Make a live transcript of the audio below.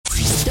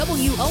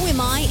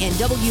WOMI and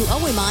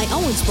WOMI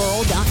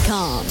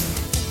Owensboro.com.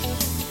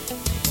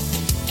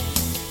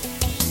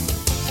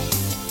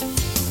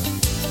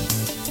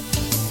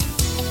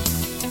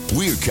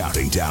 We're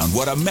counting down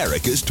what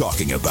America's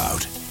talking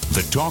about.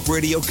 The Talk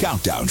Radio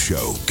Countdown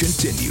Show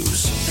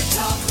continues. The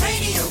Talk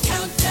Radio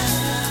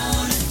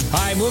Countdown.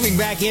 Hi, moving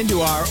back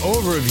into our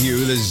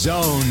overview, the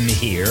zone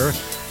here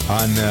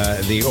on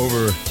the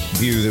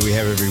overview that we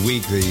have every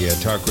week, the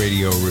Talk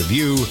Radio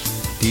Review.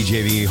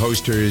 DJV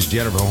hosters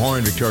Jennifer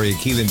Horn, Victoria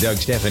Keelan, Doug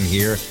Steffen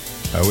here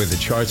with the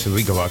charts for the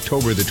week of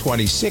October the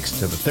 26th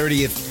to the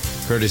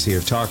 30th, courtesy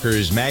of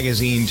Talkers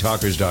Magazine,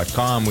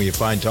 Talkers.com, where you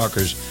find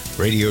Talkers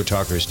Radio,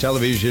 Talkers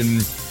Television.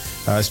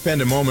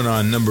 Spend a moment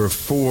on number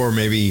 4,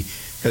 maybe,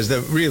 because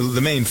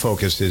the main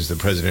focus is the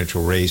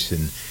presidential race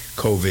and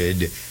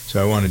COVID.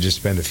 So I want to just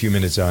spend a few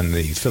minutes on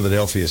the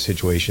Philadelphia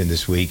situation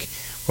this week,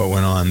 what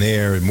went on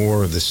there, and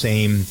more of the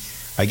same.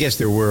 I guess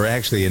there were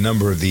actually a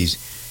number of these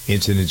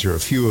incidents, or a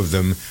few of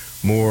them,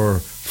 more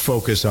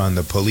focus on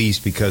the police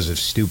because of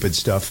stupid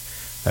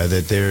stuff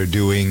that they're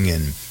doing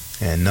and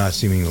not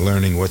seeming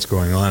learning what's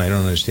going on. I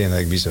don't understand how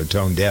they can be so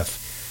tone deaf.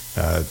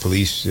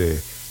 Police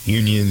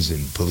unions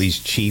and police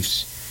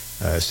chiefs,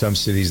 some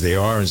cities they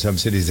are and some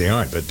cities they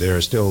aren't, but there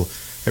are still,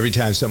 every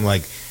time something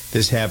like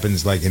this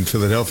happens, like in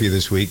Philadelphia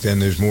this week, then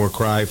there's more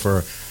cry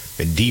for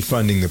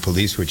defunding the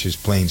police, which is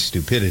plain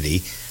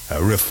stupidity.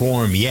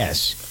 Reform,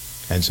 yes.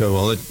 And so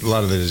a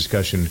lot of the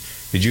discussion,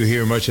 did you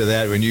hear much of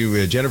that when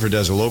you, Jennifer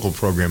does a local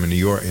program in New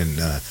York, in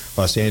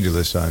Los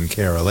Angeles on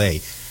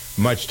KRLA,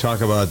 much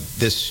talk about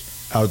this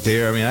out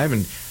there? I mean, I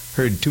haven't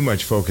heard too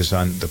much focus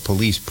on the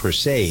police per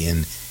se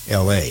in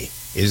L.A.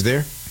 Is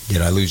there?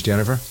 Did I lose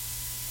Jennifer?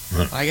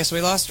 Huh. I guess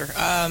we lost her.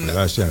 We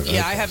lost Jennifer.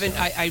 Yeah, Okay. I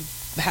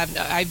haven't.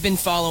 I've been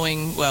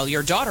following, well,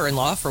 your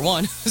daughter-in-law for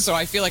one, so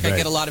I feel like I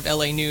get a lot of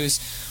LA news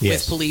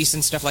with police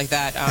and stuff like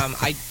that.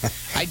 I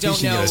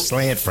don't know. You get a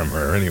slant from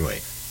her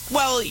anyway.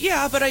 Well,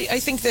 yeah, but I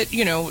think that,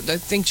 I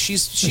think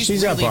she's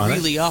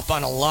really up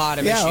on a lot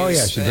of issues. Oh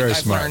yeah, she's very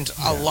smart. I've learned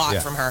a lot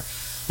from her.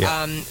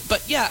 Yeah.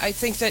 But yeah, I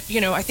think that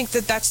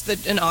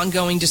that's an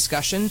ongoing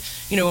discussion.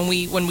 When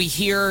we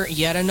hear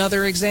yet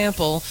another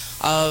example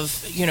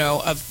of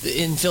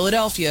in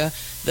Philadelphia,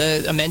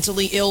 a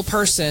mentally ill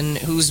person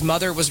whose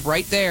mother was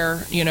right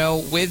there,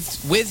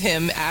 with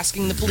him,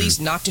 asking the police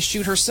not to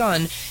shoot her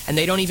son, and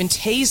they don't even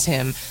tase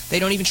him. They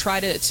don't even try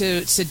to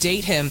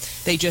sedate him.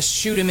 They just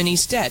shoot him and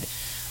he's dead.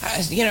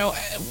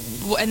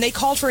 And they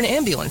called for an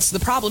ambulance.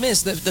 The problem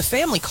is the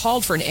family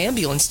called for an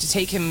ambulance to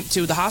take him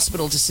to the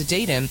hospital to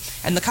sedate him,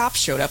 and the cops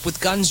showed up with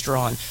guns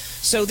drawn.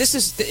 So this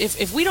is,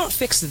 if we don't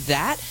fix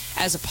that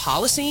as a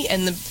policy,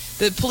 and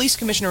the police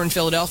commissioner in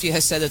Philadelphia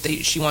has said that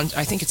she wants,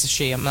 I think it's a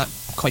she, I'm not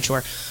quite sure.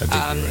 I think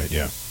you're right,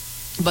 yeah.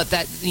 But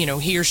that,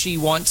 he or she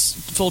wants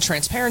full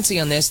transparency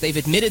on this. They've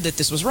admitted that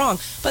this was wrong,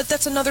 but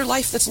that's another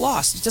life that's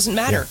lost. It doesn't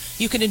matter. Yeah.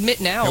 You can admit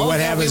now, and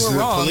what happens we were to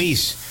wrong. The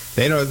police?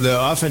 They don't.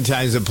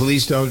 Oftentimes, the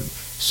police don't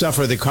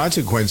suffer the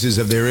consequences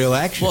of their ill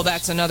actions. Well,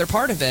 that's another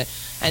part of it.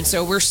 And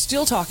so we're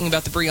still talking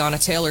about the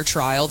Breonna Taylor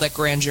trial, that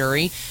grand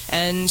jury,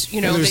 and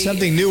there was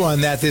something new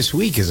on that this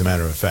week. As a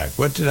matter of fact,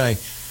 what did I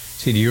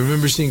see? Do you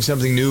remember seeing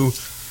something new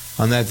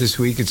on that this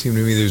week? It seemed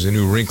to me there's a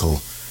new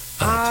wrinkle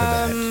to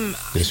that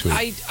this week.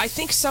 I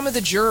think some of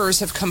the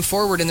jurors have come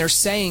forward and they're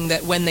saying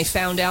that when they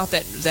found out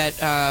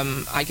that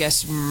I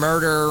guess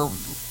murder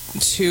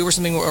 2 or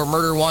something, or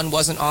murder 1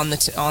 wasn't on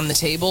the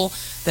table,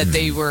 that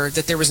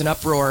that there was an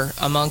uproar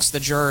amongst the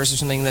jurors or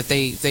something, that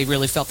they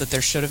really felt that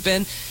there should have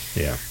been.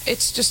 Yeah.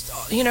 It's just,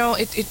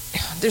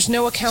 there's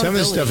no accountability. Some of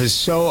the stuff is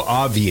so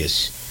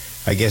obvious.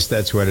 I guess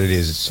that's what it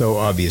is. It's so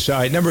obvious. All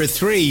right, number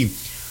 3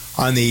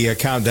 on the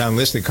countdown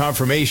list, the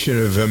confirmation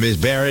of Ms.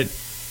 Barrett.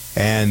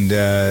 And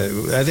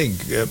I think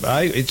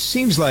it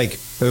seems like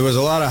there was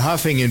a lot of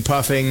huffing and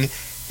puffing,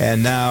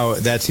 and now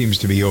that seems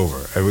to be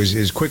over. It was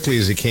as quickly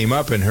as it came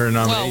up, and her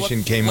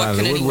nomination came out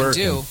of the woodwork.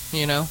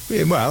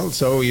 Well,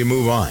 so you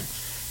move on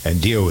and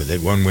deal with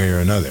it one way or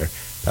another.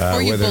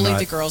 Or you bullied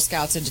the Girl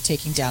Scouts into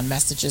taking down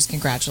messages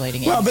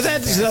congratulating Well, but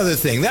that's another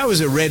thing. That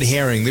was a red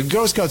herring. The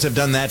Girl Scouts have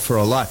done that for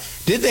a lot.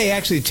 Did they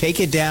actually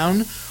take it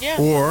down? Yeah.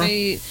 Or,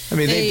 they've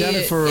done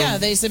it for Yeah,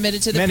 they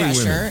submitted to the many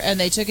pressure, women. And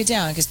they took it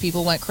down because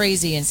people went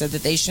crazy and said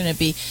that they shouldn't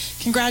be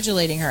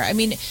congratulating her. I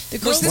mean, the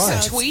Girl Was this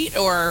Scouts... a tweet,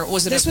 or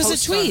was it This a was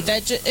post a tweet.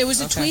 It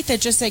was a tweet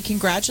that just said,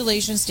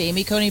 congratulations to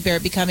Amy Coney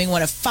Barrett becoming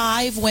one of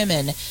 5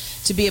 women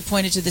to be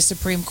appointed to the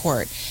Supreme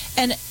Court.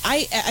 And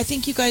I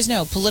think you guys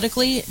know,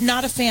 politically,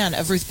 not a fan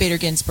of Ruth Bader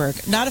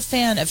Ginsburg, not a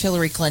fan of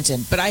Hillary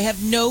Clinton, but I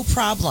have no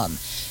problem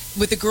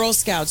with the Girl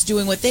Scouts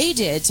doing what they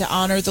did to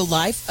honor the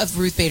life of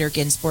Ruth Bader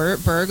Ginsburg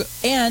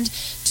and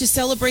to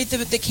celebrate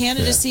the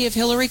candidacy of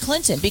Hillary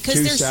Clinton,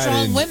 because they're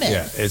strong women.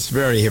 Yeah, it's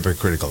very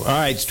hypocritical. All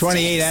right, it's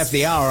 28 after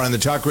the hour on the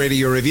Talk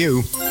Radio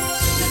Review.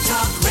 The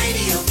Talk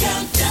Radio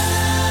Countdown.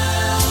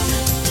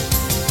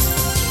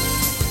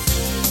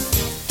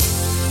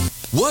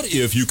 What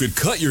if you could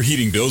cut your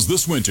heating bills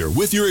this winter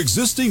with your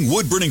existing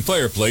wood-burning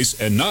fireplace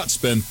and not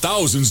spend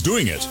thousands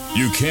doing it?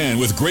 You can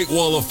with Great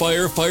Wall of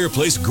Fire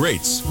fireplace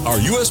grates. Our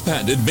U.S.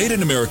 patented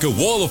made-in-America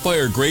Wall of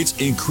Fire grates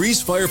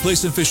increase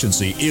fireplace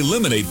efficiency,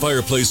 eliminate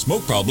fireplace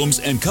smoke problems,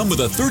 and come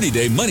with a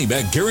 30-day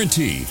money-back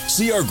guarantee.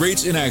 See our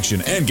grates in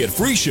action and get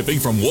free shipping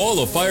from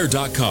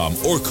walloffire.com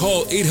or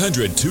call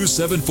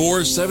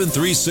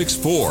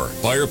 800-274-7364.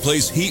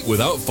 Fireplace heat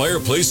without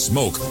fireplace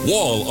smoke.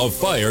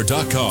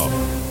 walloffire.com.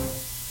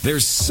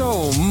 There's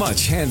so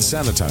much hand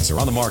sanitizer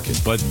on the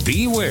market, but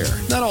beware,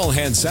 not all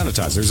hand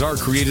sanitizers are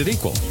created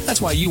equal. That's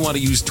why you want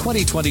to use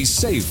 2020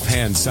 Safe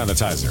hand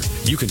sanitizer.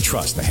 You can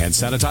trust the hand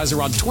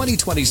sanitizer on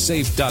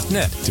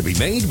 2020safe.net to be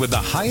made with the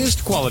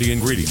highest quality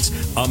ingredients.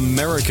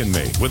 American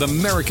made with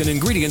American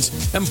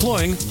ingredients,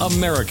 employing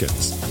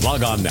Americans.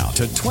 Log on now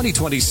to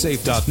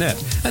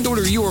 2020safe.net and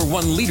order your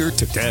 1 liter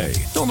today.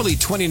 Normally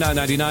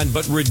 $29.99,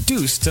 but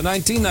reduced to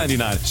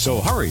 $19.99.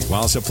 So hurry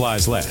while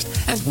supplies last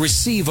and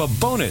receive a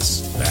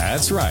bonus.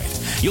 That's right.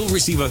 You'll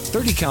receive a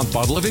 30-count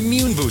bottle of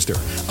Immune Booster,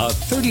 a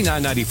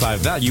 $39.95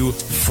 value,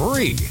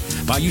 free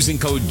by using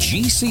code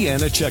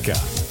GCN at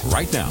checkout.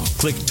 Right now,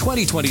 click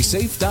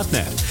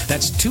 2020safe.net.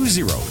 That's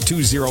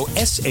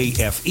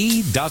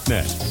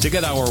 2020safe.net to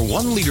get our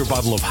 1 liter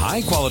bottle of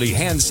high-quality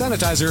hand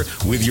sanitizer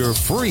with your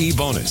free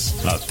bonus.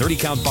 A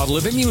 30-count bottle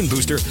of Immune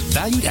Booster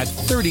valued at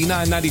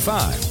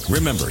 $39.95.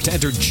 Remember to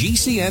enter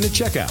GCN at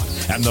checkout,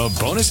 and the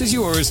bonus is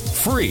yours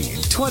free.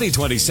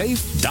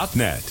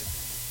 2020safe.net.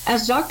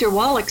 As Dr.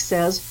 Wallach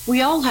says,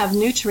 we all have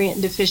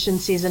nutrient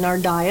deficiencies in our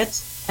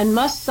diets and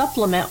must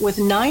supplement with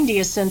 90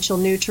 essential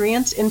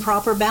nutrients in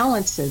proper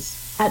balances.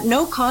 At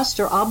no cost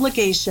or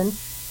obligation,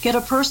 get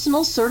a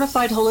personal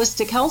certified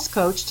holistic health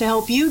coach to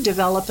help you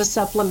develop a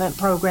supplement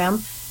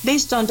program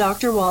based on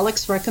Dr.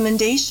 Wallach's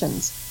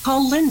recommendations.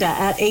 Call Linda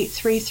at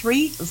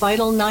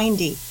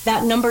 833-VITAL-90.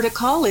 That number to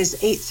call is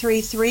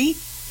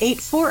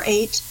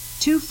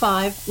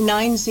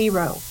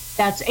 833-848-2590.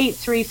 That's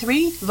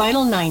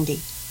 833-VITAL-90.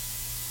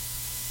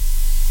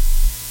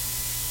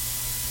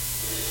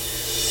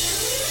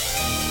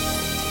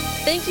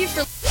 Thank you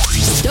for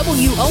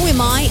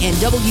WOMI and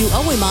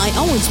WOMI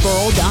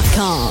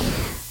Owensboro.com.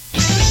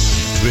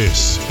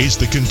 This is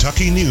the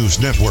Kentucky News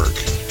Network.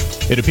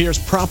 It appears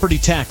property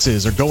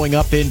taxes are going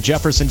up in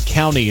Jefferson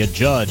County. A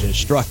judge has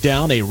struck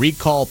down a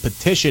recall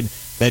petition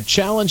that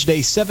challenged a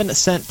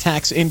 7-cent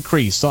tax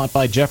increase sought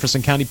by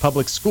Jefferson County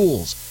Public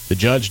Schools. The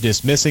judge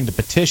dismissing the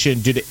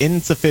petition due to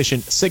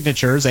insufficient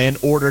signatures and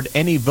ordered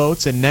any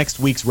votes in next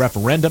week's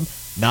referendum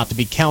not to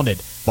be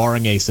counted.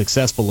 Barring a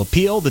successful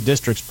appeal, the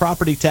district's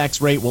property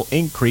tax rate will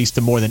increase to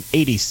more than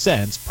 80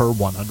 cents per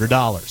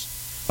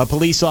 $100. A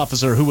police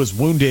officer who was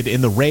wounded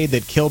in the raid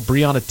that killed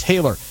Breonna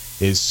Taylor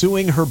is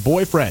suing her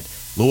boyfriend.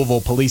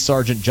 Louisville Police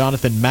Sergeant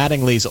Jonathan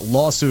Mattingly's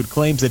lawsuit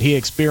claims that he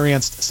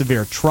experienced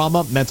severe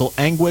trauma, mental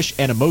anguish,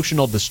 and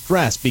emotional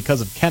distress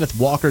because of Kenneth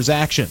Walker's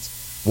actions.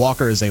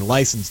 Walker is a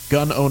licensed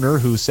gun owner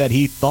who said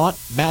he thought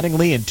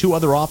Mattingly and 2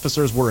 other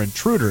officers were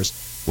intruders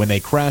when they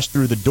crashed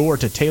through the door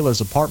to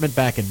Taylor's apartment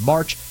back in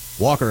March.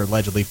 Walker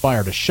allegedly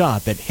fired a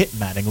shot that hit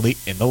Mattingly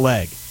in the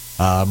leg.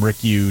 I'm Rick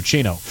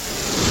Ucchino.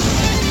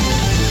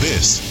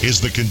 This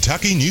is the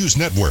Kentucky News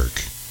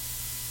Network.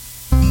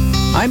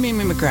 I'm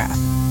Amy McGrath,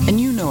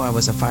 and you know I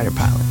was a fighter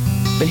pilot.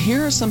 But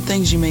here are some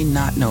things you may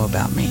not know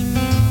about me.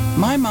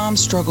 My mom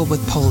struggled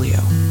with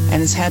polio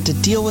and has had to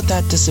deal with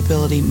that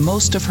disability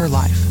most of her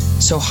life.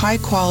 So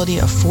high-quality,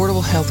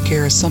 affordable health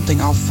care is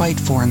something I'll fight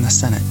for in the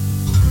Senate.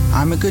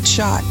 I'm a good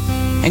shot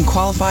and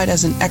qualified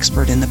as an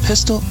expert in the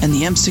pistol and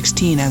the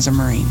M16 as a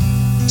Marine.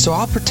 So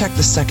I'll protect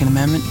the Second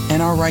Amendment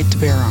and our right to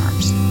bear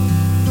arms.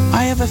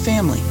 I have a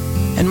family,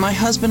 and my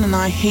husband and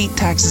I hate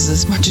taxes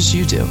as much as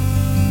you do.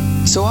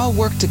 So I'll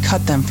work to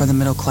cut them for the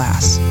middle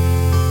class.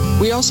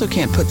 We also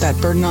can't put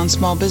that burden on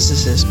small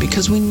businesses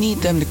because we need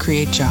them to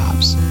create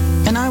jobs.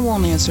 And I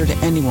won't answer to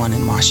anyone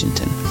in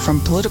Washington, from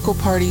political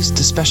parties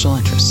to special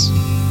interests.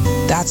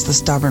 That's the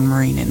stubborn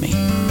Marine in me.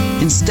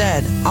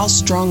 Instead, I'll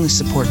strongly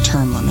support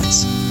term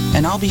limits,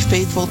 and I'll be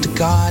faithful to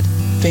God,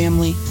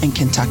 family, and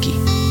Kentucky.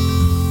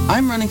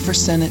 I'm running for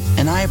Senate,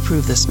 and I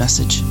approve this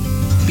message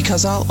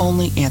because I'll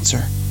only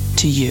answer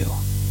to you.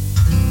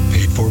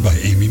 Paid for by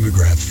Amy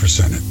McGrath for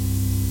Senate.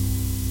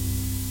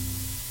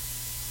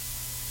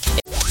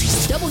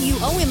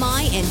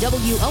 WOMI and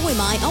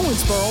WOMI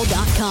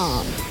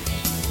Owensboro.com.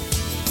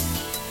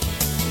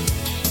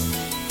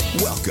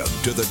 Welcome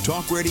to the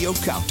Talk Radio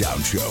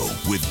Countdown Show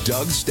with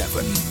Doug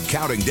Stephan,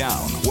 counting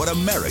down what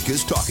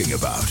America's talking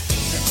about.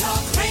 The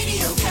Talk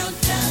Radio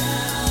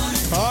Countdown.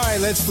 All right,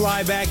 let's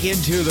fly back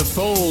into the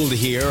fold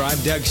here. I'm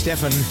Doug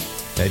Stephan,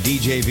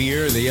 DJ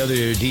Veer. The other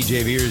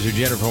DJ Veers are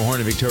Jennifer Horn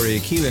and Victoria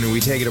Keelan, and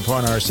we take it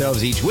upon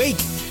ourselves each week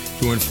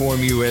to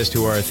inform you as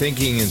to our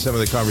thinking and some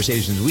of the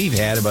conversations we've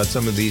had about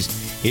some of these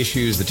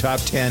issues, the top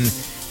 10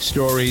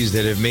 stories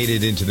that have made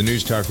it into the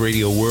News Talk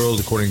Radio world,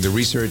 according to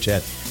research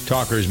at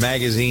Talkers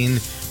Magazine.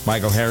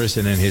 Michael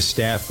Harrison and his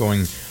staff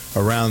going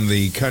around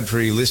the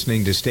country,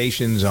 listening to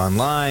stations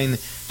online,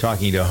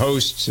 talking to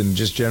hosts, and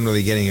just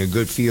generally getting a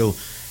good feel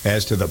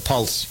as to the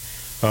pulse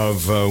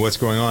of what's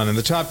going on. And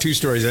the top two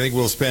stories, I think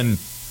we'll spend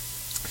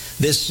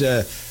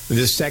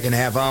this second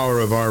half hour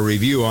of our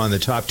review on the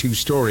top two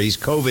stories.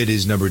 COVID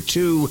is number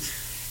 2,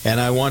 and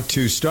I want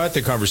to start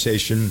the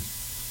conversation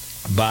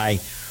by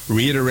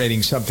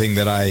reiterating something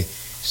that I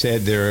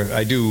said there.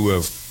 I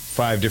do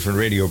 5 different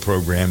radio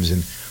programs,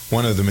 and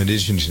one of them, in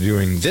addition to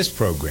doing this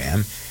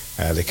program,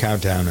 the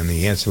countdown and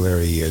the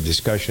ancillary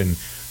discussion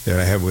that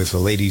I have with the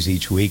ladies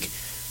each week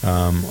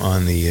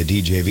on the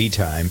DJV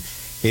time,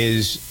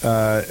 is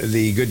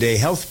the Good Day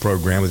Health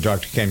program with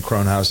Dr. Ken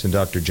Cronhouse and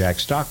Dr. Jack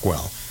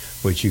Stockwell,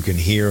 which you can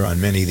hear on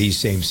many of these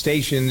same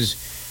stations.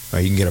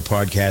 You can get a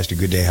podcast at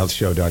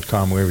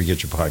gooddayhealthshow.com, wherever you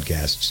get your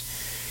podcasts.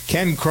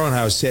 Ken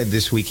Cronhouse said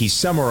this week, he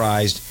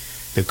summarized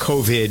the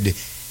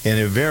COVID in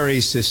a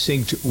very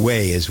succinct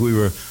way as we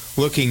were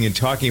looking and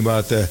talking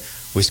about the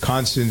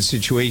Wisconsin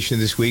situation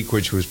this week,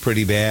 which was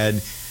pretty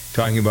bad,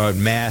 talking about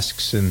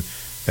masks and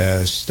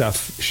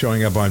stuff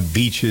showing up on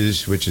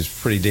beaches, which is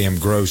pretty damn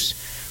gross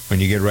when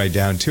you get right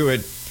down to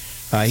it.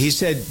 He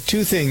said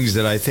 2 things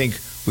that I think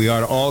we ought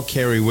to all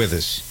carry with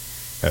us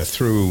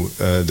through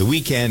the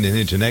weekend and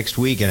into next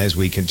week, and as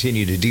we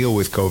continue to deal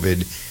with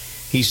COVID.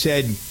 He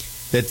said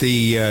that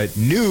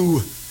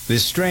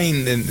this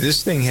strain, and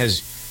this thing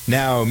has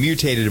now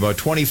mutated about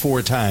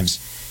 24 times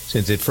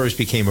since it first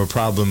became a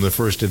problem the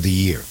first of the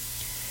year.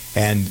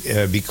 And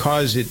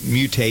because it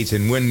mutates,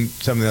 and when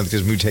something like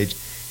this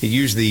mutates, it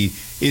usually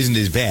isn't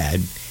as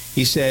bad.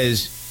 He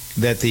says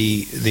that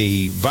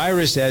the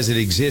virus as it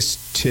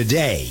exists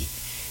today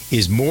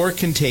is more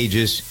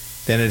contagious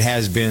than it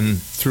has been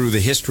through the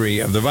history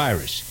of the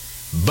virus.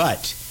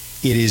 But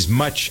it is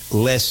much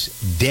less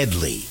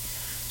deadly.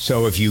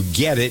 So if you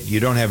get it, you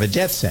don't have a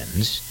death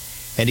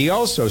sentence. And he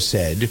also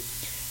said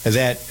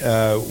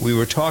that we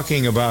were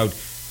talking about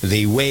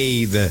the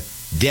way the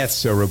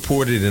deaths are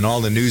reported in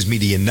all the news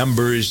media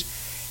numbers.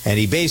 And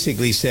he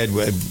basically said,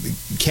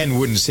 Ken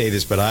wouldn't say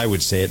this, but I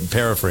would say it,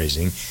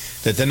 paraphrasing,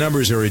 that the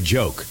numbers are a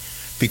joke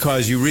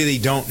because you really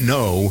don't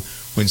know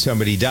when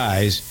somebody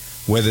dies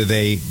whether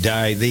they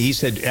die. He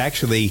said,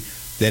 actually,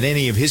 that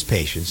any of his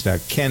patients, now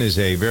Ken is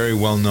a very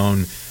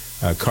well-known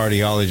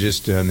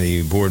cardiologist on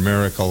the board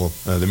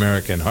the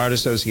American Heart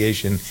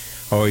Association,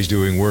 always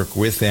doing work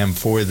with them,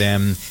 for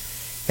them.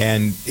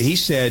 And he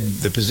said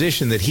the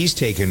position that he's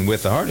taken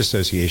with the Heart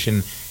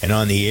Association and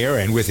on the air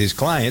and with his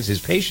clients, his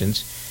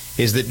patients,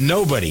 is that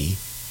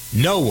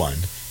no one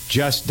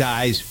just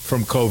dies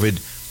from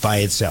COVID by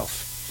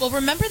itself. Well,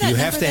 remember that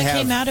number that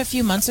came out a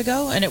few months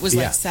ago? And it was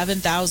like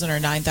 7,000 or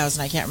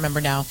 9,000, I can't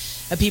remember now,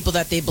 of people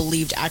that they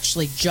believed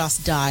actually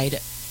just died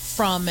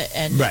from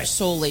and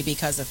solely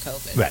because of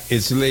COVID. Right.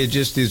 It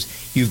just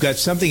is. You've got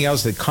something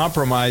else that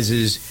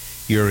compromises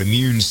your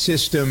immune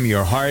system.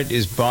 Your heart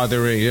is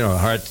bothering, you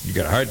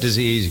got heart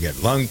disease, you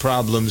got lung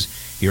problems,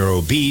 you're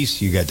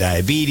obese, you got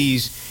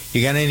diabetes,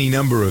 you got any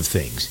number of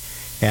things.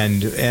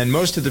 And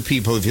most of the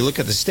people, if you look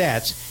at the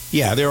stats,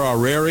 there are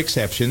rare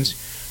exceptions,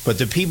 but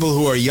the people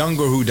who are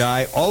younger who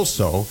die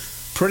also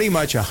pretty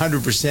much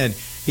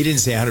 100%, he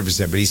didn't say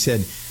 100%, but he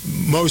said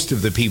most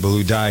of the people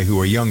who die who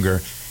are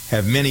younger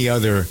have many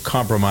other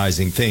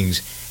compromising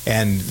things,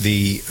 and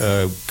the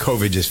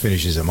COVID just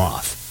finishes them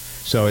off.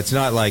 So it's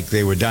not like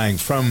they were dying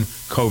from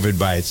COVID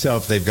by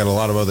itself. They've got a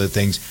lot of other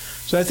things.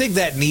 So I think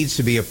that needs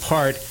to be a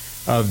part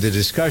of the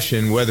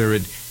discussion, whether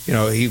it,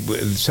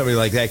 somebody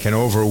like that can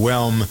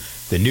overwhelm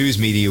the news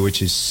media,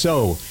 which is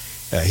so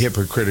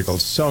hypocritical,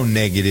 so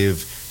negative,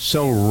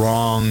 so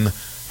wrong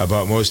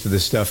about most of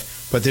this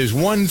stuff. But there's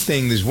one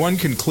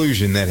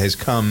conclusion that has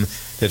come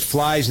that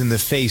flies in the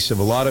face of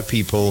a lot of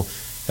people,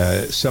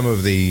 some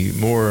of the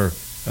more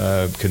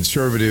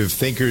conservative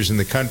thinkers in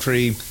the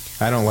country.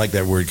 I don't like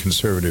that word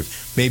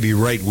conservative. Maybe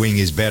right-wing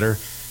is better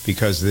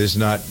because there's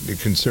not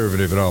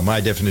conservative at all.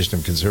 My definition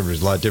of conservative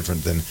is a lot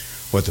different than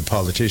what the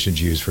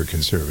politicians use for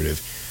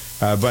conservative.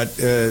 But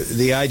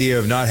the idea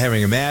of not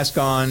having a mask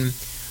on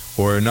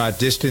or not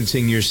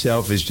distancing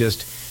yourself is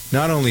just,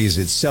 not only is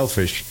it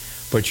selfish,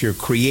 but you're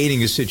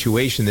creating a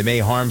situation that may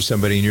harm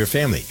somebody in your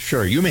family.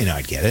 Sure, you may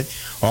not get it.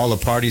 All the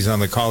parties on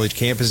the college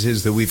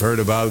campuses that we've heard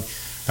about,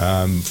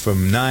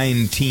 from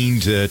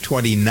 19 to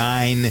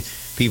 29,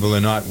 people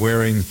are not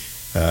wearing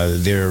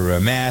their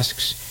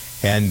masks,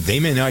 and they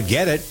may not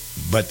get it,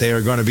 but they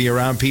are going to be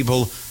around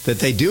people that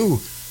they do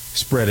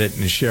spread it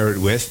and share it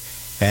with.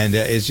 And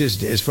it's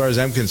just, as far as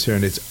I'm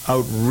concerned, it's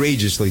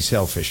outrageously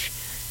selfish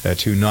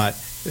to not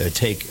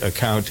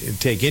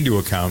take into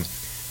account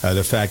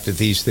the fact that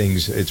these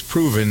things, it's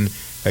proven,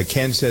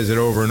 Ken says it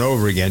over and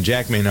over again.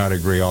 Jack may not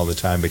agree all the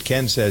time, but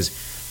Ken says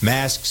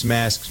masks,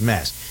 masks,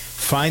 masks.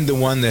 Find the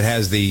one that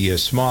has the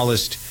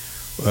smallest,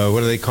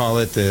 what do they call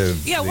it?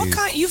 What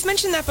kind? You've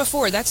mentioned that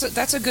before.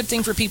 That's a good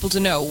thing for people to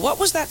know. What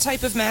was that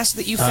type of mask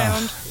that you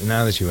found?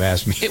 Now that you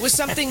asked me. It was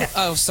something,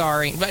 oh,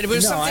 sorry. But it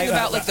was something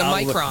about like the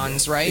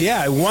microns, right?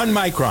 Yeah, 1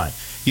 micron.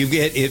 You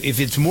get, if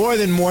it's more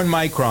than 1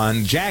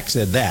 micron, Jack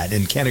said that,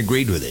 and Ken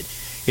agreed with it.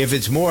 If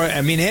it's more,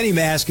 any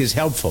mask is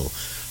helpful.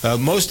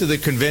 Most of the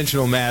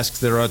conventional masks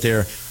that are out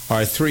there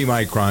are 3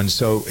 microns.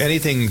 So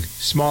anything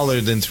smaller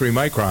than 3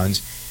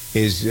 microns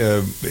is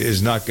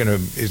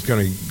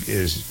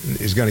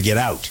going to get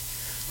out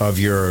of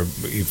your,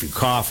 if you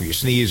cough or you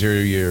sneeze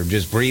or you're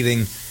just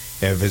breathing.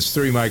 If it's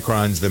 3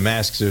 microns, the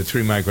masks are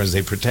 3 microns.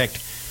 They protect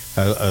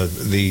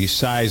the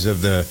size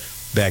of the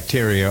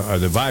bacteria, or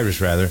the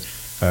virus rather.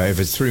 If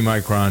it's 3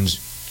 microns,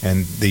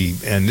 and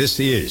this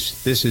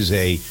is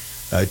a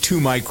 2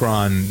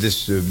 micron.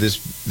 This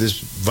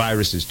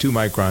virus is 2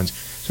 microns,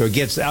 so it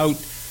gets out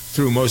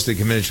through most of the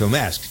conventional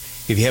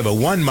masks. If you have a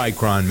 1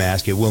 micron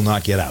mask, it will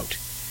not get out.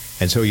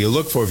 And so you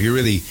look for, if you're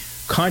really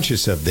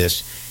conscious of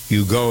this,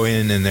 you go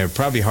in, and they're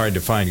probably hard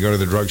to find. You go to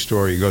the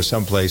drugstore, you go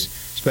someplace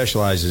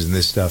specializes in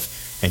this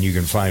stuff, and you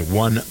can find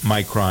 1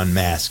 micron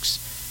masks.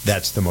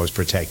 That's the most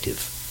protective.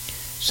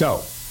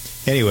 So,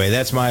 anyway,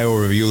 that's my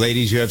overview.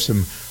 Ladies, you have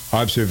some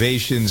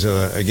observations.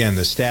 Again,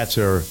 the stats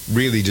are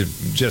really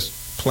just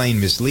plain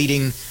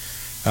misleading.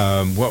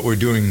 What we're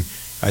doing,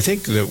 I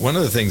think that one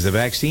of the things, the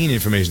vaccine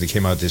information that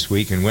came out this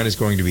week and when it's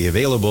going to be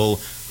available,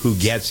 who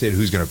gets it,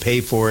 who's going to pay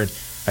for it,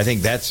 I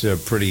think that's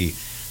pretty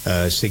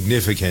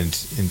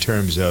significant in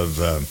terms of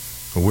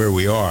where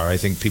we are. I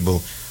think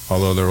people,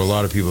 although there are a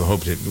lot of people who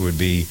hoped it would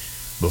be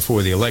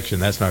before the election,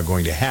 that's not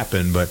going to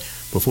happen, but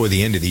before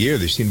the end of the year,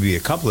 there seem to be a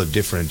couple of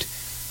different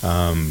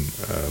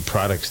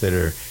products that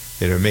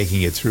are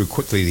making it through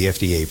quickly the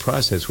FDA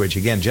process, which,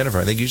 again, Jennifer,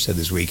 I think you said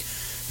this week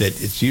that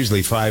it's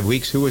usually 5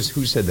 weeks. Who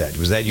said that?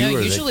 Was that you? No,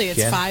 or usually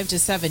it's 5 to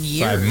 7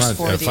 years. 5 months,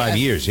 for 5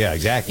 years. Yeah,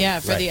 exactly. Yeah,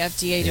 for the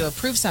FDA to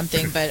approve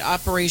something, but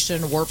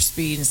Operation Warp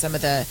Speed and some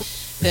of the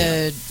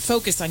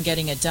focus on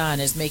getting it done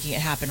is making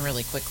it happen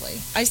really quickly.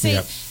 I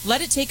say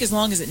let it take as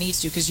long as it needs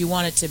to because you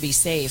want it to be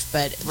safe,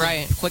 but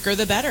the quicker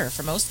the better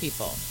for most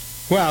people.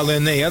 Well,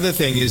 then the other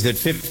thing is that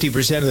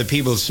 50% of the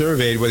people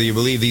surveyed, whether you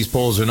believe these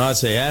polls or not,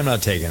 say, I'm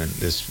not taking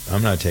it.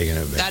 I'm not taking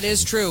it. That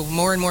is true.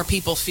 More and more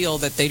people feel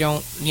that they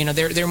don't,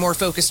 they're more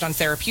focused on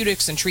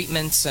therapeutics and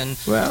treatments, and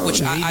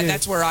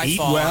that's where I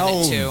fall on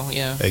it too.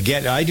 Yeah.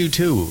 Again, I do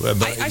too.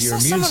 But I saw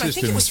someone, I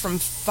think it was from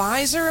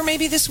Pfizer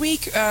maybe this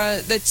week,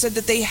 that said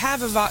that they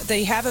have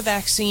a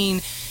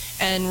vaccine,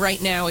 and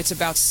right now it's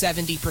about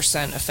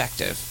 70%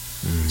 effective.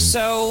 Mm-hmm.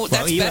 So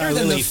that's better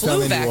than the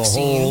flu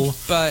vaccine.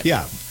 But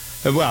yeah.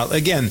 Well,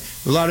 again,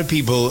 a lot of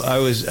people, I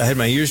had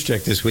my ears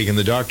checked this week, and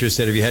the doctor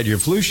said, have you had your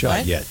flu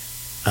shot yet?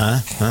 Huh?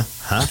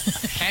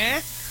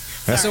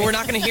 So we're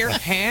not going to hear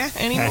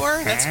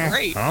anymore? That's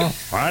great.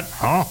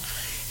 What?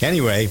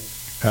 Anyway,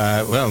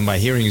 well, my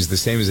hearing is the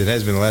same as it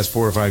has been the last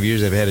 4 or 5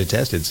 years I've had it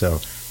tested, so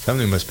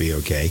something must be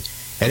okay.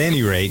 At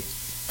any rate,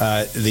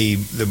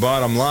 the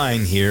bottom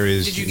line here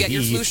is... Did you get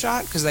your flu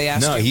shot? Because they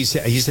asked you. No, he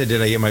said,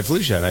 did I get my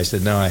flu shot? I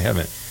said, no, I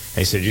haven't.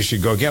 I said, you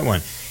should go get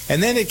one.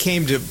 And then it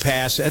came to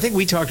pass, I think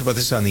we talked about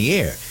this on the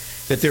air,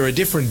 that there are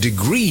different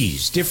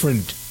degrees,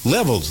 different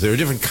levels. There are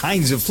different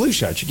kinds of flu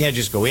shots. You can't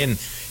just go in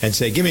and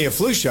say, give me a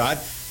flu shot,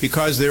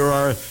 because there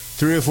are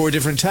 3 or 4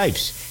 different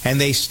types. And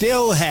they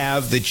still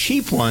have, the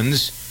cheap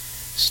ones,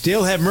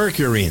 still have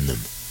mercury in them.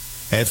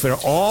 And for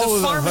all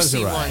of the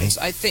pharmacy ones,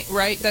 I think,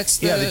 right? That's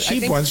the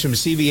cheap ones from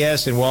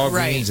CVS and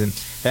Walgreens and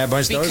that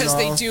bunch. Because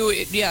they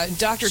do,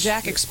 Dr.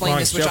 Jack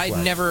explained this, which I'd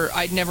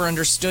never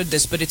understood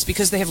this, but it's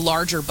because they have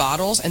larger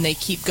bottles and they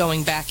keep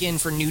going back in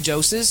for new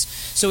doses.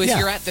 So if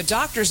you're at the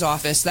doctor's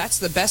office, that's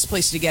the best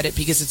place to get it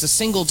because it's a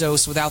single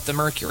dose without the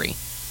mercury.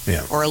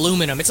 Yeah. Or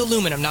aluminum. It's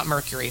aluminum, not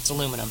mercury. It's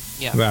aluminum.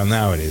 Yeah. Well,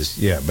 now it is.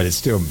 Yeah, but it's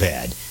still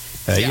bad.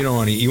 You don't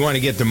want to. You want to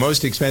get the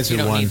most expensive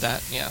one. You don't need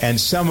that. Yeah. And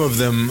some of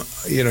them,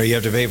 you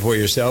have to pay for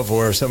yourself,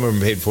 or some of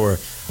them paid for.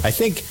 I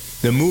think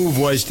the move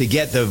was to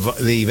get the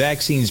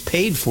vaccines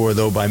paid for,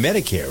 though, by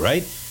Medicare,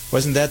 right?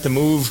 Wasn't that the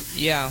move?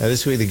 Yeah.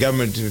 This way, the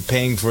government is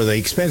paying for the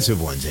expensive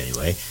ones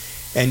anyway.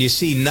 And you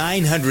see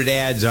 900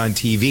 ads on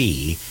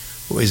TV.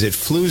 Is it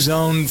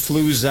Fluzone,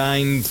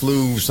 Fluzyme,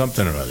 Flu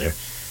something or other?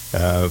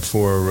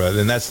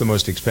 Then that's the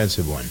most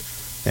expensive one.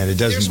 And it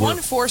doesn't There's work.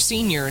 one for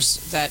seniors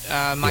that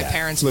my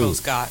parents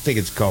both got. I think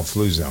it's called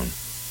Fluzone.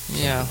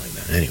 Yeah.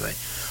 Like anyway.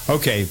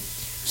 Okay.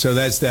 So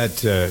that's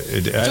that.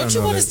 Don't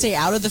you want to stay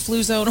out of the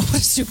flu zone? What a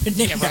stupid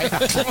name. Yeah, right.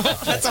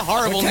 That's a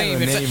horrible name.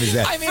 What kind of name is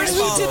that? I mean,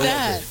 who did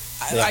that?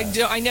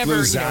 I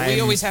never,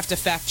 we always have to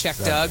fact check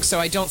Doug, so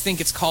I don't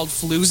think it's called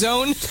Flu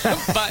Zone,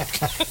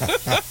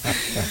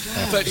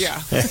 but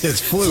yeah.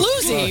 It's flu.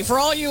 Floozy for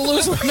all you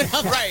loose women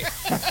out there.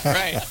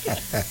 Right.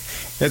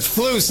 It's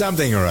flu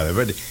something or other,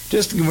 but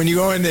just when you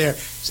go in there,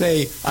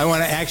 say, I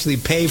want to actually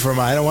pay for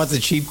I don't want the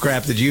cheap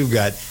crap that you've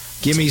got.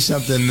 Give me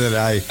something that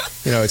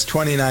it's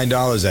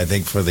 $29, I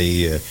think, for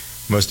the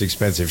most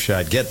expensive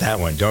shot. Get that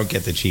one. Don't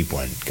get the cheap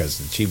one, because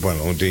the cheap one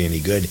won't do you any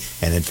good,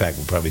 and in fact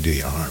will probably do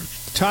you harm.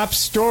 Top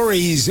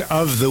stories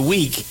of the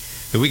week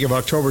of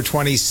October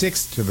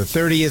 26th to the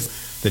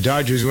 30th. The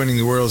Dodgers winning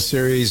the World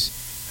Series.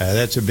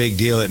 That's a big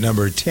deal at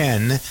number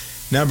 10.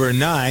 Number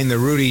 9, the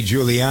Rudy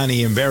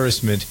Giuliani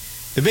embarrassment.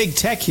 The big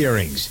tech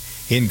hearings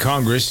in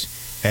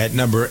Congress at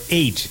number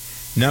 8.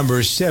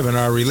 Number 7,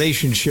 our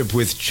relationship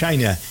with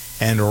China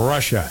and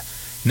Russia.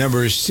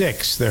 Number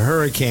 6, the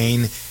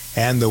hurricane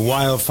and the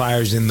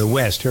wildfires in the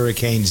West,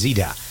 Hurricane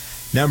Zeta.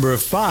 Number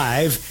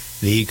 5,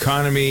 the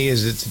economy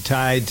as it's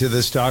tied to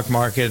the stock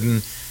market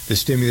and the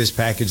stimulus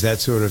package,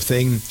 that sort of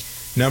thing.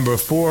 Number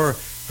 4,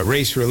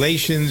 race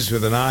relations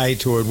with an eye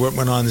toward what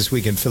went on this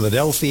week in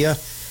Philadelphia.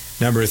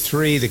 Number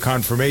 3, the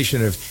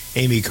confirmation of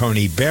Amy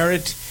Coney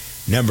Barrett.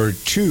 Number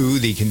 2,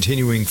 the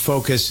continuing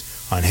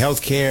focus on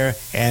health care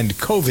and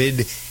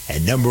COVID.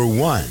 And number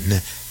 1,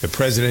 the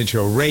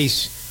presidential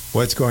race.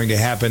 What's going to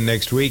happen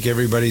next week?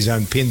 Everybody's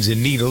on pins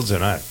and needles, and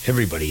not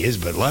everybody is,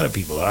 but a lot of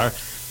people are.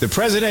 The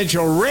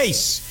presidential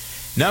race,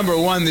 number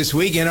 1 this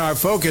week in our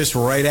focus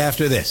right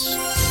after this. The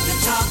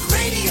Talk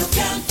Radio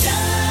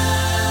Countdown.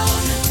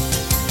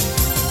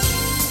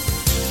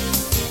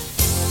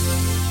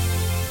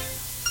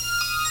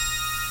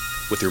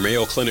 With your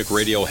Mayo Clinic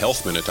Radio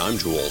Health Minute, I'm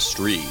Joel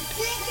Streed.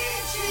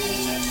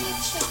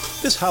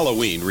 This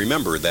Halloween,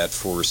 remember that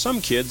for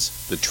some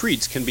kids, the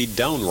treats can be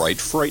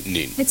downright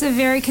frightening. It's a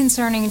very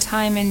concerning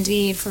time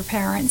indeed for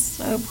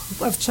parents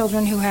of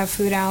children who have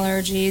food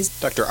allergies.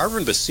 Dr.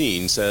 Arvind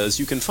Basine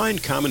says you can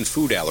find common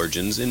food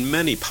allergens in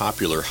many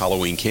popular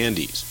Halloween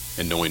candies,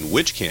 and knowing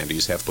which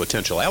candies have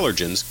potential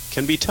allergens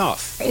can be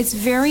tough. It's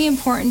very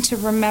important to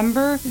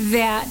remember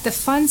that the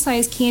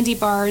fun-size candy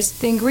bars,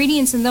 the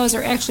ingredients in those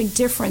are actually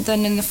different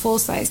than in the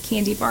full-size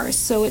candy bars.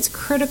 So it's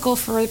critical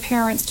for the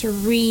parents to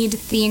read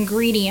the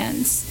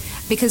ingredients,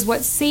 because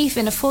what's safe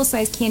in a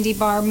full-size candy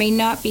bar may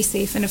not be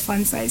safe in a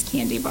fun-size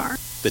candy bar.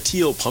 The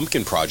Teal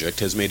Pumpkin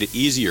Project has made it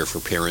easier for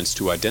parents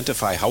to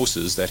identify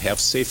houses that have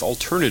safe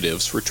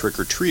alternatives for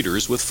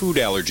trick-or-treaters with food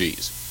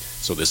allergies.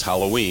 So this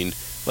Halloween,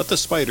 let the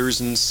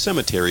spiders and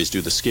cemeteries do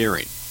the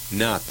scaring,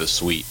 not the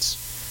sweets.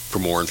 For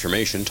more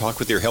information, talk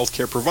with your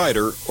healthcare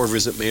provider or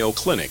visit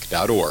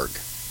mayoclinic.org.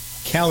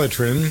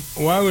 Calitrin,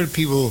 why would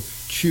people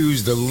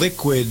choose the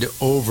liquid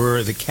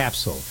over the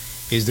capsule?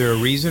 Is there a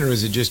reason, or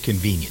is it just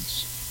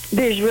convenience?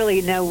 There's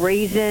really no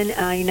reason.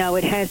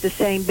 It has the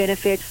same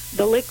benefits.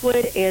 The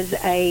liquid is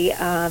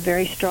a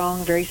very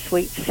strong, very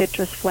sweet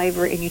citrus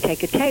flavor, and you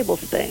take a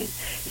tablespoon.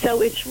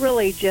 So it's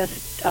really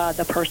just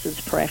the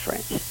person's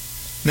preference.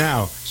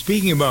 Now,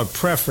 speaking about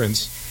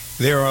preference,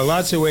 there are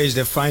lots of ways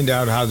to find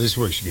out how this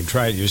works. You can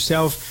try it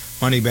yourself,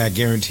 money-back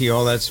guarantee,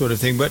 all that sort of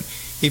thing. But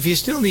if you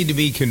still need to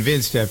be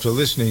convinced after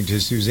listening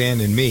to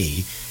Suzanne and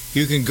me,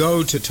 you can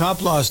go to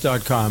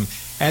toploss.com.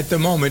 At the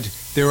moment,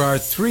 there are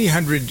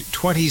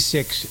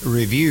 326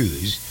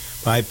 reviews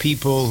by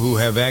people who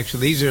have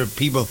actually, these are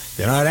people,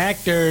 they're not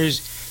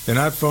actors, they're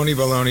not phony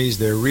balonies,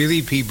 they're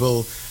really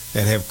people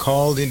that have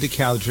called into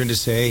Calitrin to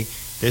say,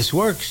 this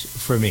works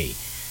for me.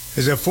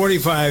 There's a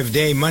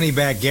 45-day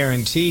money-back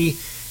guarantee.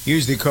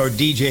 Use the code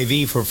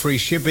DJV for free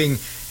shipping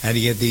and to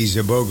get these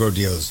BOGO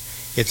deals.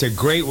 It's a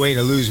great way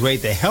to lose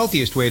weight, the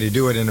healthiest way to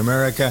do it in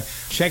America.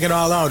 Check it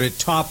all out at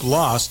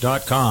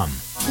toploss.com.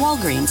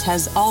 Walgreens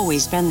has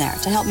always been there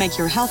to help make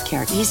your health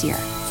care easier.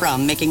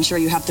 From making sure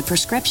you have the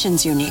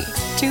prescriptions you need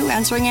to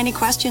answering any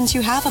questions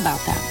you have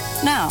about them.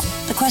 Now,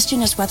 the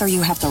question is whether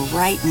you have the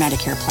right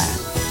Medicare plan.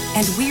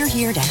 And we're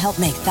here to help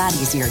make that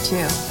easier,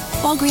 too.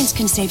 Walgreens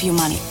can save you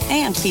money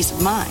and peace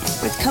of mind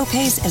with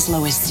copays as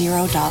low as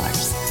 $0.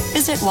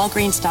 Visit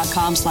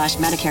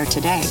walgreens.com/Medicare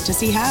today to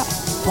see how.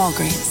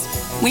 Walgreens.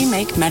 We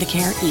make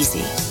Medicare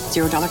easy.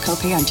 $0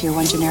 copay on Tier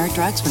 1 generic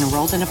drugs when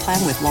enrolled in a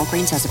plan with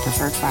Walgreens as a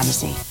preferred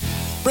pharmacy.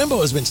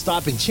 Brembo has been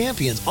stopping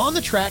champions on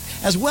the track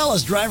as well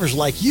as drivers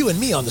like you and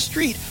me on the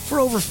street for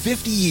over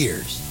 50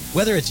 years.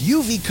 Whether it's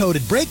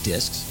UV-coated brake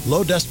discs,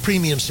 low-dust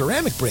premium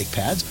ceramic brake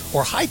pads,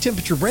 or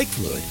high-temperature brake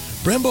fluid,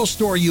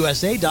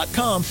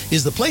 BremboStoreUSA.com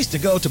is the place to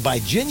go to buy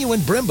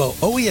genuine Brembo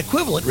OE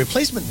equivalent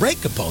replacement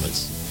brake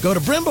components. Go to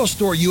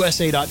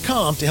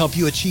BremboStoreUSA.com to help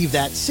you achieve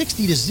that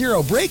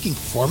 60-0 braking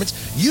performance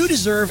you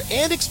deserve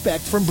and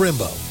expect from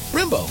Brembo.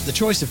 Brembo, the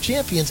choice of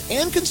champions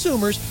and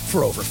consumers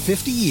for over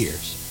 50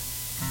 years.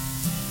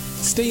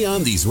 Stay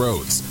on these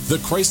roads. The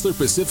Chrysler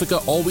Pacifica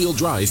all-wheel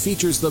drive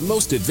features the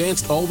most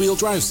advanced all-wheel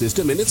drive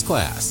system in its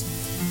class.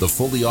 The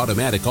fully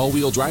automatic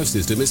all-wheel drive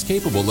system is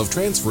capable of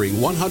transferring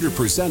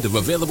 100% of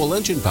available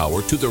engine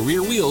power to the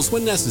rear wheels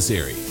when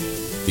necessary.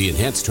 The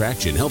enhanced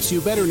traction helps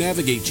you better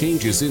navigate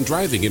changes in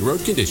driving and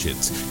road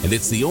conditions, and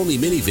it's the only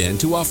minivan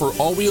to offer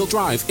all-wheel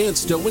drive and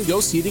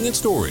stow-and-go seating and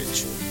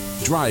storage.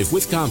 Drive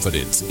with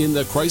confidence in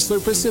the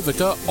Chrysler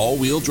Pacifica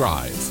all-wheel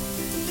drive.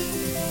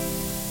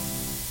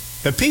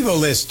 The People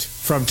List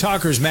from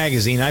Talkers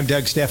Magazine. I'm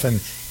Doug Steffen.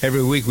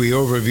 Every week we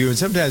overview, and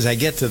sometimes I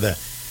get to the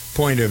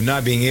point of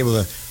not being able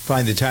to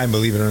find the time,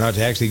 believe it or not,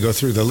 to actually go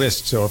through the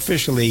list. So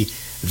officially,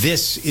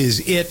 this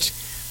is it.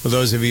 For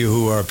those of you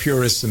who are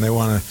purists and they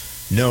want to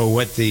know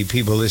what the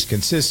People List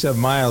consists of,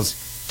 Miles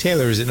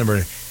Taylor is at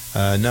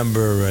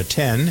number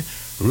 10.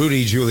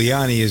 Rudy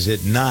Giuliani is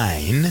at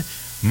 9.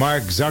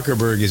 Mark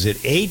Zuckerberg is at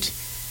 8.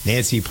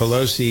 Nancy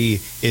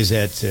Pelosi is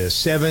at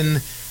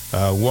 7.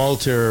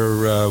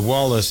 Walter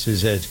Wallace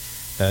is at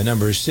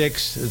number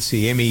 6. Let's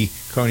see, Amy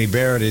Coney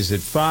Barrett is at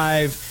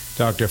 5.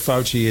 Dr.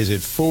 Fauci is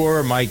at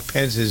 4. Mike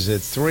Pence is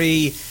at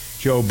 3.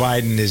 Joe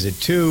Biden is at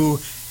 2.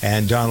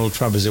 And Donald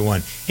Trump is at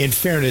 1. In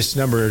fairness,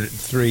 number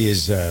 3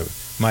 is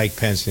Mike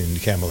Pence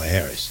and Kamala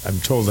Harris. I'm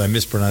told I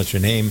mispronounced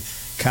your name.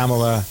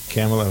 Kamala,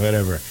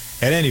 whatever.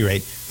 At any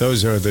rate,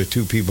 those are the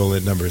two people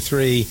at number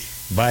 3,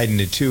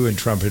 Biden at 2, and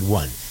Trump at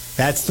 1.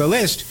 That's the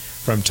list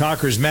from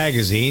Talkers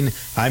Magazine.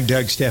 I'm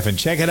Doug Steffen.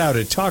 Check it out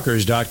at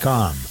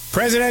talkers.com.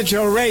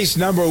 Presidential race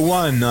number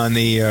 1 on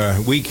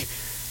the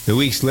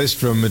week's list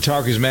from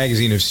Talkers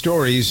Magazine of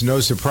stories. No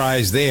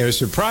surprise there.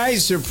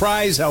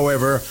 Surprise,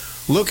 however,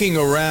 looking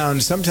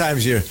around,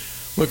 sometimes you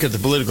look at the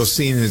political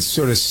scene and it's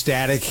sort of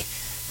static.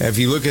 If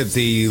you look at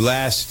the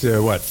last,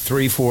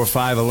 3, 4,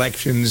 5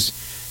 elections,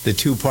 the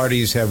two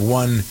parties have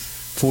won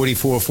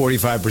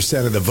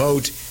 45% of the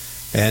vote.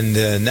 And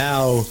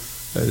now,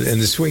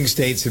 and the swing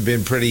states have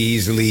been pretty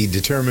easily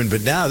determined.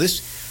 But now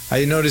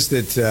I noticed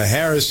that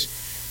Harris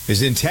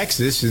is in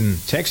Texas,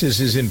 and Texas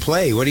is in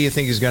play. What do you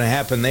think is going to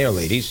happen there,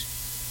 ladies?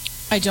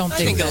 I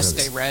think they'll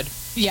stay red.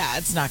 Yeah,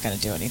 it's not going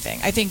to do anything.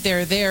 I think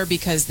they're there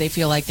because they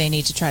feel like they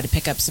need to try to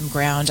pick up some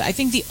ground. I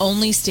think the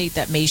only state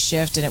that may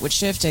shift, and it would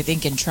shift, I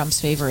think, in Trump's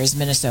favor, is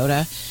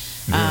Minnesota.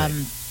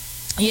 Really?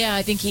 Yeah,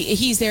 I think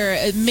he's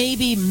there.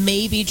 Maybe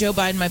Joe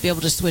Biden might be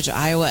able to switch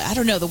Iowa. I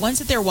don't know. The ones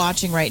that they're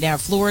watching right now,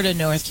 Florida,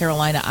 North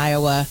Carolina,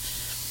 Iowa,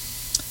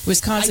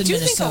 Wisconsin,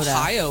 Minnesota. I do think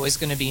Ohio is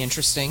going to be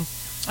interesting.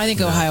 I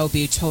think Ohio will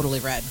be totally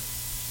red.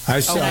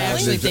 I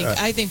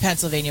think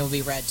Pennsylvania will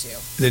be red, too.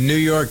 The New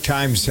York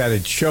Times had a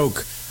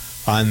choke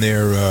on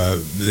their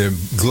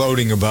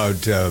gloating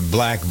about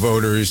black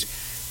voters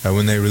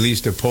when they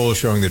released a poll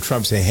showing that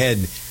Trump's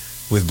ahead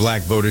with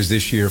black voters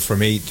this year from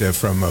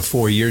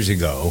 4 years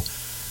ago.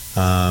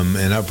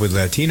 And up with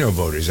Latino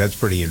voters. That's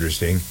pretty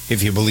interesting,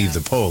 if you believe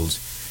the polls.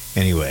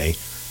 Anyway,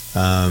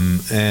 I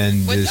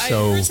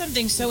heard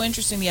something so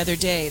interesting the other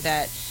day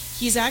that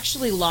he's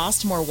actually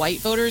lost more white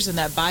voters and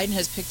that Biden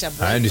has picked up white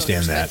voters. I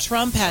understand that. But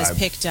Trump has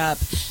picked up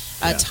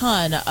a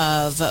ton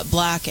of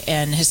black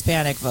and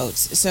Hispanic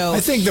votes. So I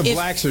think the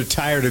blacks are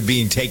tired of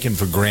being taken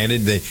for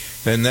granted.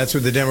 And that's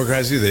what the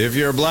Democrats do. If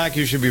you're a black,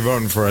 you should be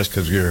voting for us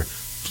because you're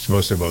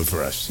supposed to vote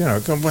for us.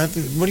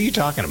 What are you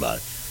talking about?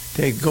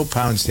 Go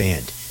pound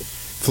sand.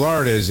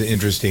 Florida is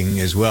interesting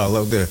as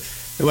well.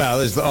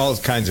 There's all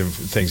kinds of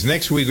things.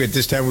 Next week at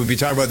this time, we'll be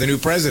talking about the new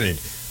president.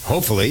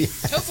 Hopefully.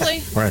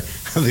 Right.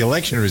 The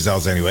election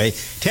results, anyway.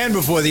 10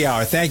 before the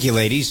hour. Thank you,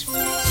 ladies. The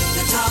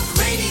Talk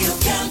Radio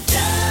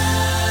Countdown.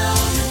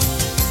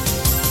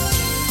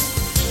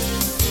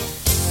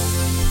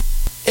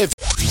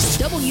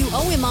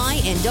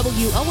 WOMI and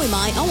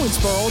WOMI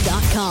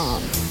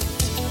Owensboro.com.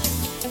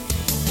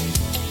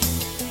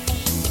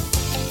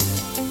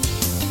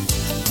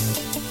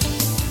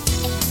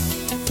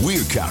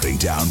 We're counting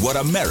down what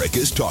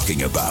America's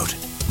talking about.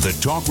 The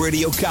Talk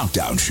Radio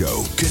Countdown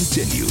Show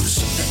continues.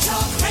 The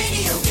Talk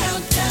Radio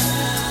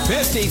Countdown.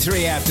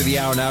 53 after the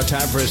hour now.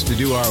 Time for us to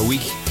do our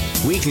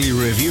weekly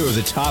review of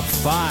the top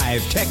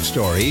 5 tech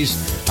stories.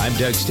 I'm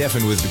Doug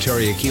Steffen with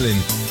Victoria Keelan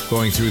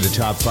going through the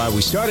top 5.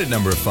 We start at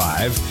number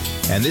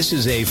 5, and this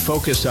is a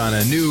focus on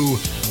a new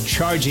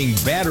charging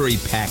battery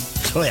pack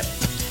clip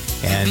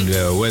and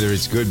whether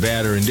it's good,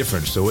 bad, or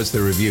indifferent. So what's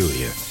the review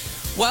here?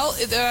 Well,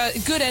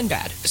 good and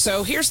bad.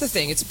 So here's the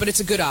thing, it's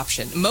a good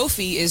option.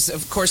 Mophie is,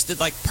 of course,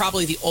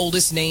 probably the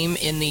oldest name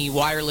in the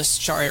wireless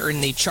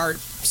in the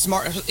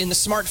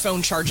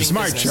smartphone charging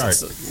business.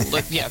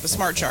 The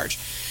Smart Charge.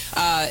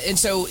 And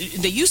so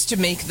they used to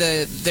make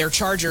their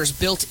chargers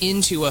built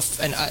into a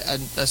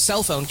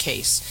cell phone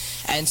case.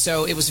 And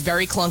so it was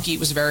very clunky. It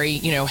was very,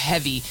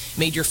 heavy.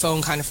 Made your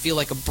phone kind of feel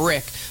like a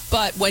brick.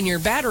 But when your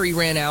battery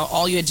ran out,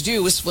 all you had to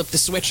do was flip the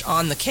switch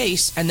on the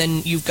case, and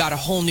then you've got a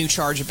whole new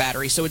charge of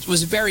battery. So it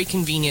was very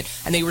convenient,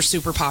 and they were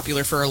super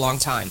popular for a long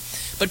time.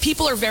 But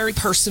people are very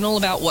personal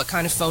about what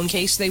kind of phone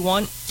case they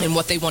want and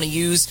what they want to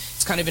use.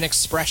 It's kind of an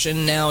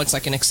expression now. It's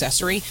like an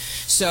accessory.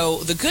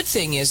 So the good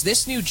thing is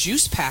this new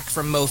juice pack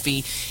from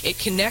Mophie, it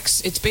connects.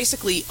 It's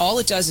basically all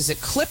it does is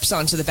it clips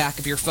onto the back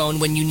of your phone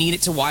when you need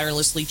it to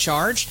wirelessly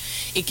charge.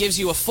 It gives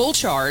you a full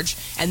charge,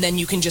 and then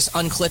you can just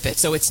unclip it.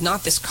 So it's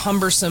not this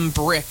cumbersome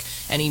brick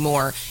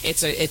anymore.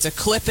 It's a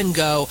clip and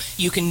go.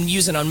 You can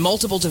use it on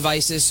multiple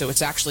devices, so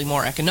it's actually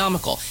more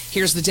economical.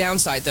 Here's the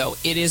downside, though.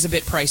 It is a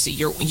bit pricey.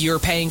 You're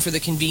paying for the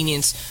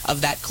convenience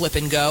of that clip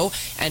and go,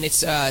 and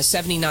it's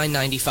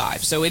 $79.95.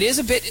 So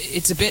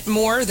it's a bit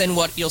more than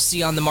what you'll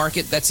see on the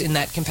market that's in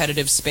that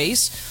competitive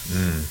space.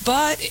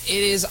 But it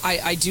is.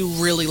 I do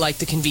really like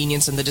the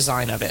convenience and the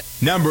design of it.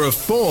 Number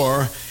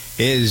 4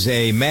 is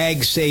a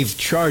MagSafe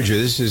charger.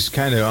 This is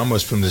kind of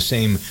almost from the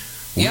same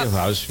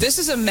wheelhouse. This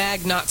is a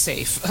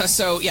MagNotSafe.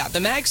 So yeah, the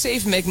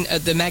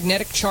MagSafe, the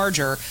magnetic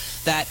charger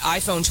that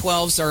iPhone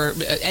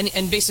 12s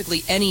and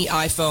basically any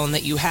iPhone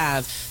that you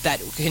have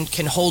that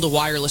can hold a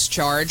wireless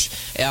charge.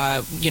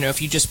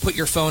 If you just put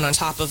your phone on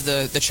top of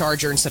the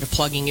charger instead of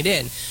plugging it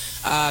in.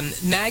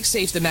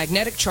 MagSafe, the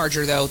magnetic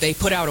charger, though, they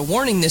put out a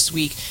warning this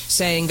week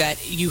saying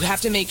that you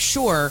have to make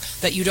sure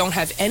that you don't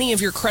have any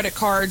of your credit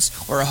cards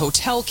or a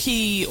hotel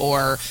key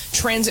or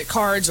transit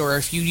cards, or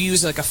if you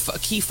use like a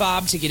key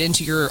fob to get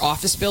into your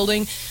office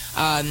building,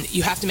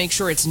 you have to make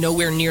sure it's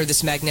nowhere near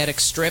this magnetic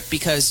strip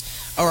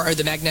or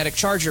the magnetic automatic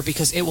charger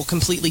because it will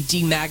completely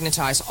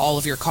demagnetize all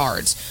of your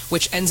cards,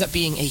 which ends up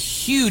being a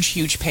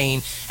huge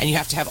pain, and you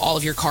have to have all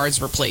of your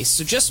cards replaced.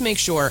 So just make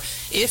sure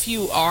if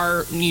you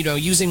are,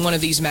 using one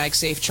of these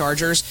MagSafe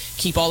chargers,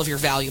 keep all of your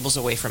valuables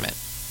away from it.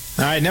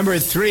 All right, number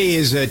 3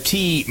 is a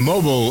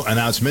T-Mobile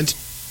announcement.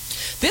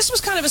 This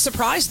was kind of a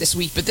surprise this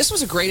week, but this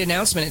was a great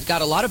announcement. It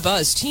got a lot of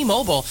buzz.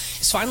 T-Mobile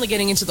is finally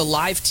getting into the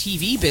live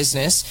TV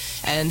business,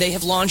 and they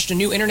have launched a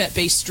new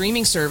internet-based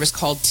streaming service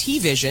called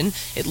T-Vision.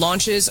 It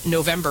launches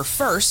November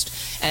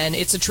 1st, and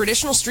it's a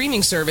traditional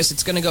streaming service.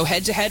 It's going to go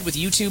head-to-head with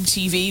YouTube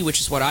TV,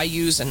 which is what I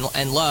use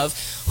and love,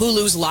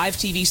 Hulu's live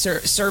TV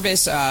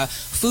service,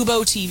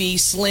 Fubo TV,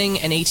 Sling,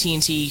 and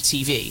AT&T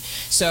TV.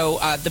 So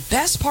the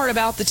best part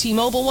about the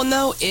T-Mobile one,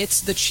 though,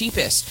 it's the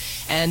cheapest,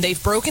 and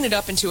they've broken it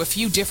up into a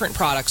few different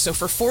products. So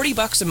for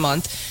 $40 a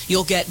month,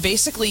 you'll get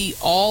basically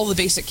all the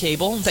basic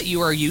cable that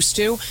you are used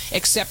to,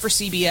 except for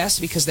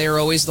CBS because they are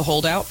always the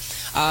holdout.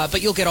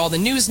 But you'll get all the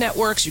news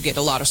networks, you get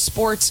a lot of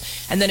sports,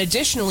 and then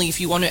additionally, if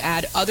you want to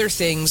add other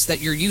things that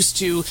you're used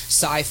to,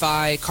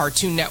 Sci-Fi,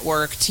 Cartoon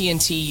Network,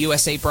 TNT,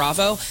 USA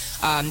Bravo,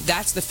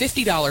 that's the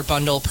 $50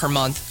 bundle per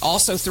month.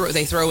 Also,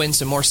 they throw in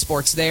some more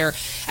sports there.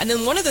 And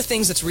then one of the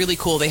things that's really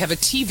cool, they have a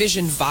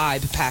T-Vision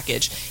Vibe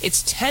package.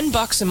 It's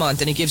 $10 a month,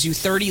 and it gives you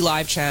 30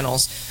 live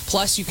channels.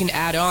 Plus, you can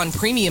add on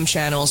premium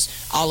channels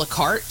a la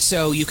carte,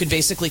 so you can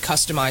basically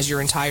customize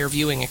your entire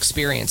viewing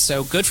experience.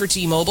 So good for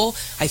T-Mobile.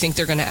 I think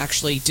they're going to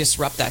actually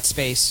disrupt that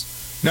space.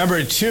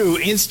 Number 2,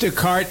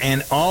 Instacart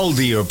and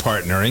Aldi are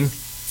partnering.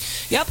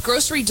 Yep,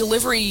 grocery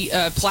delivery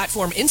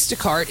platform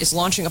Instacart is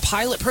launching a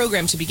pilot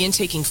program to begin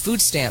taking food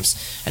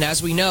stamps. And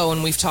as we know,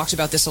 and we've talked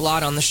about this a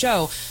lot on the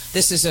show,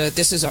 this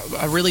is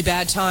a really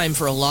bad time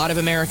for a lot of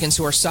Americans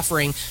who are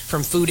suffering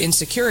from food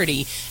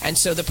insecurity. And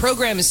so the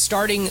program is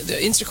starting, the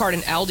Instacart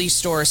and Aldi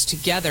stores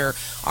together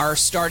are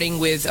starting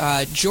with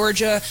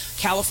Georgia,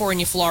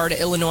 California, Florida,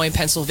 Illinois, and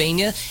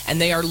Pennsylvania,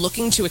 and they are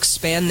looking to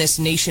expand this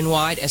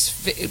nationwide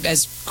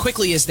as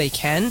quickly as they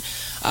can.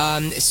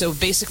 So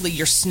basically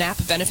your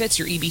SNAP benefits,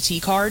 your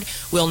EBT card,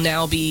 will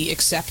now be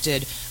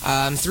accepted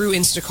through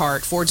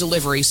Instacart for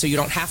delivery, so you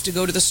don't have to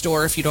go to the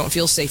store if you don't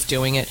feel safe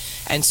doing it.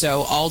 And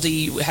so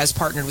Aldi has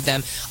partnered with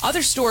them.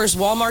 Other stores,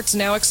 Walmart's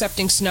now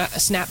accepting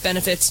SNAP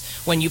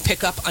benefits when you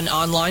pick up an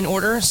online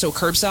order, so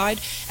curbside,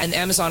 and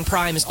Amazon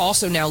Prime is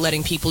also now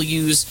letting people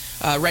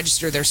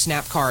register their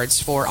SNAP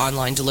cards for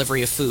online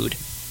delivery of food.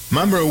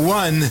 Number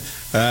 1,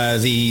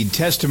 the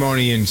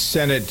testimony in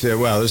Senate,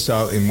 this is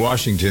out in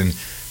Washington,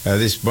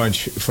 this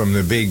bunch from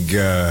the big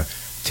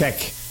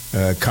tech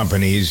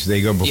companies,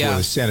 they go before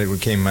the Senate. What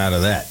came out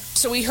of that?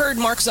 So we heard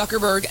Mark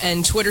Zuckerberg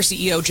and Twitter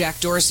CEO Jack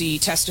Dorsey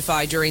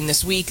testify during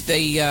this week.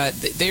 They've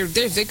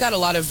got a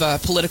lot of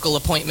political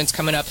appointments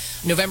coming up.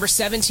 November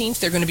 17th,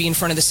 they're going to be in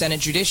front of the Senate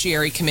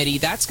Judiciary Committee.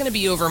 That's going to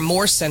be over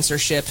more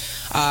censorship.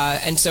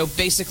 And so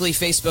basically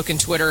Facebook and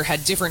Twitter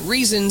had different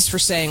reasons for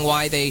saying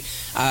why they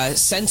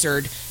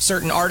censored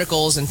certain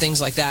articles and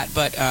things like that.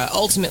 But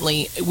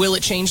ultimately, will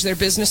it change their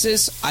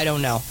businesses? I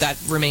don't know. That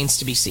remains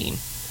to be seen.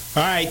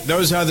 All right,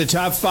 those are the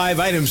top 5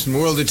 items from the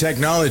world of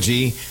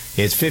technology.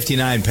 It's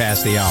 59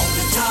 past the hour.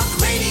 The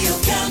Talk Radio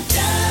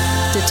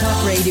Countdown. The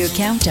Talk Radio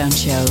Countdown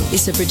Show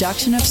is a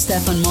production of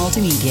Stefan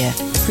Multimedia,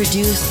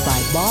 produced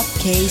by Bob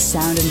K.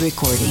 Sound and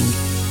Recording.